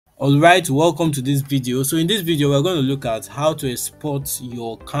Alright, welcome to this video. So in this video, we're going to look at how to export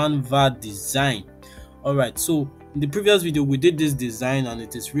your Canva design. Alright, so in the previous video, we did this design and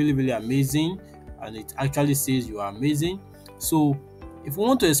it is really amazing, and it actually says you are amazing. So if we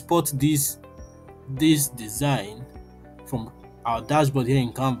want to export this design from our dashboard here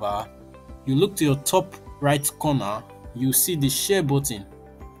in Canva, you look to your top right corner, you see the share button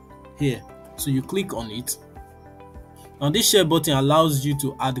here. So you click on it. Now this share button allows you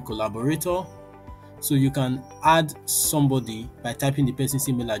to add a collaborator, so you can add somebody by typing the person's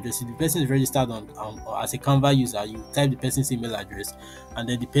email address. If the person is registered as a Canva user, you type the person's email address, and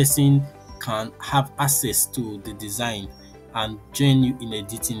then the person can have access to the design and join you in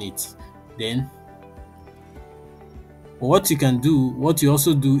editing it. Then what you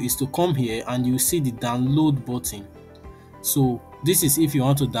also do is to come here and you see the download button. So this is if you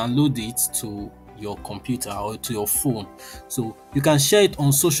want to download it to your computer or to your phone. So you can share it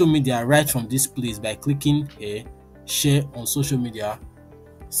on social media right from this place by clicking here, share on social media,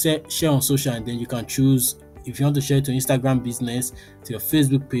 share on social, and then you can choose if you want to share it to Instagram business, to your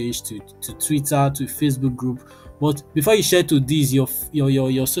Facebook page, to Twitter, to Facebook group. But before you share to these, your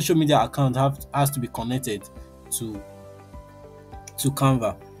social media account has to be connected to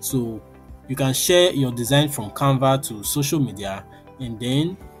Canva. So you can share your design from Canva to social media, and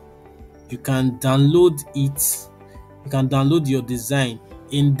then you can download it. You can download your design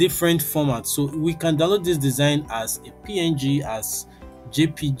in different formats. So we can download this design as a PNG, as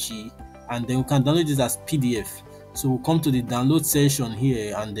JPG, and then we can download this as PDF. So we'll come to the download section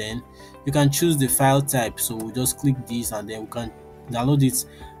here, and then you can choose the file type. So we'll just click this, and then we can download it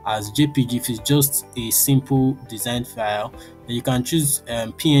as JPG if it's just a simple design file. Then you can choose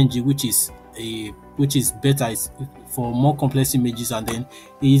PNG, which is better, it's for more complex images, and then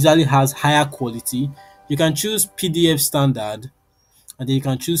it usually has higher quality. You can choose PDF standard, and then you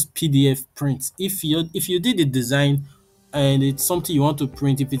can choose PDF print. If you did a design and it's something you want to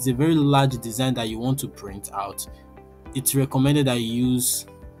print, if it's a very large design that you want to print out, it's recommended that you use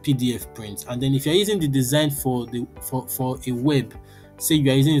PDF print. And then if you're using the design for a web, say you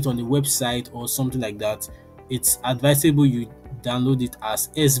are using it on a website or something like that, it's advisable you download it as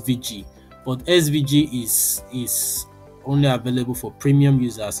SVG. But SVG is only available for premium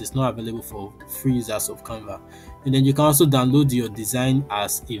users. It's not available for free users of Canva. And then you can also download your design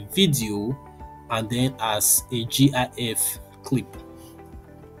as a video and then as a GIF clip.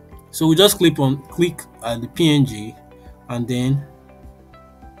 So we just click the PNG, and then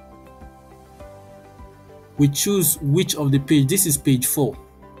we choose which of the page. This is page 4.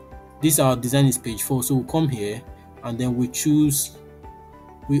 Our design is page 4. So we'll come here, and then we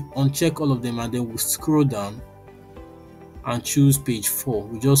uncheck all of them, and then we scroll down and choose page 4.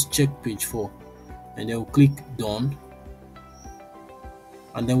 We just check page 4, and then we'll click done,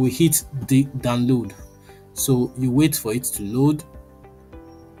 and then we hit the download. So you wait for it to load.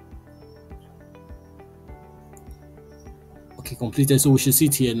 Okay, completed. So we should see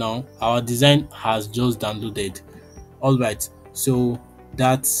it here now. Our design has just downloaded. All right, so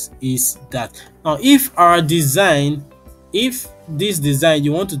that is that. Now if this design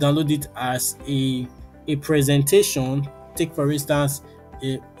you want to download it as a presentation, take for instance,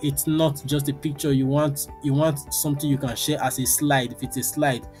 it's not just a picture, you want something you can share as a slide. If it's a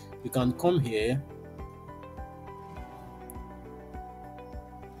slide, you can come here,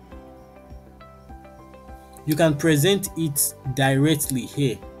 you can present it directly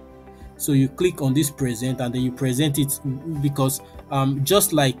here. So you click on this present, and then you present it, because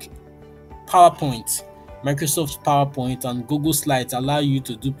just like PowerPoint, Microsoft PowerPoint and Google Slides allow you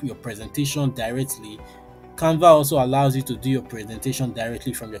to do your presentation directly, Canva also allows you to do your presentation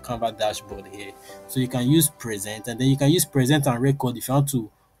directly from your Canva dashboard here. So you can use present, and then you can use present and record if you want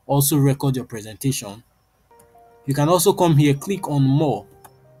to also record your presentation. You can also come here, click on more.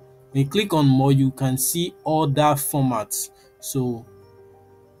 When you click on more, you can see other formats. So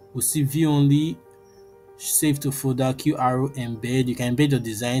we'll see view only, save to folder, QR, embed. You can embed your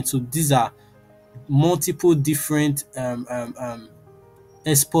design. So these are multiple different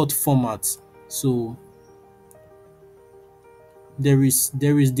export formats. So there is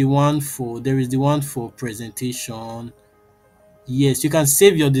the one for presentation. Yes, you can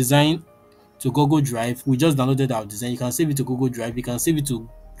save your design to Google Drive. We just downloaded our design. You can save it to Google Drive. You can save it to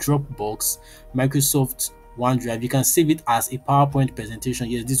Dropbox, Microsoft OneDrive. You can save it as a PowerPoint presentation.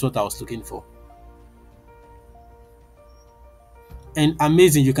 Yes, this is what I was looking for. And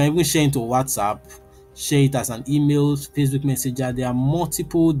amazing, you can even share it to WhatsApp, share it as an email, Facebook Messenger. There are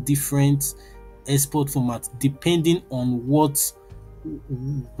multiple different export formats depending on what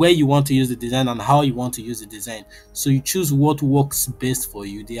where you want to use the design and how you want to use the design. So you choose what works best for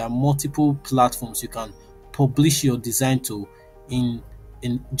you. There are multiple platforms you can publish your design to in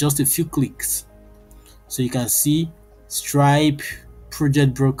just a few clicks. So you can see Stripe,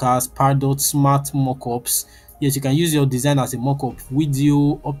 Project Brokers, Pardot, Smart Mockups. Yes, you can use your design as a mockup.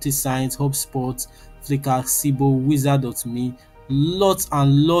 Video, OptiScience, HubSpot, Flickr, Sibo, Wizard.me. Lots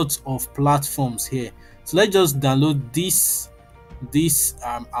and lots of platforms here. So let's just download this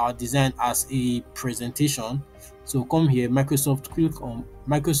our design as a presentation. So come here, Microsoft, click on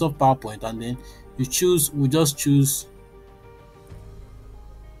Microsoft PowerPoint, and then you choose. We just choose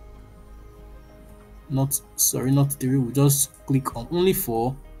not sorry not three. We just click on only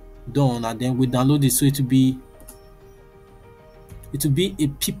four, done, and then we download it. So it will be a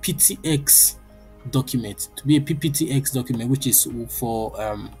PPTX document. To be a PPTX document, which is for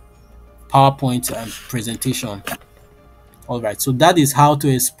PowerPoint presentation. All right, so that is how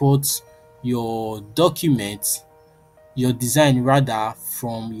to export your document, your design rather,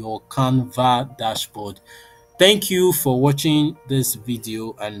 from your Canva dashboard. Thank you for watching this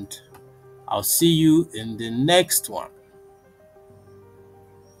video, and I'll see you in the next one.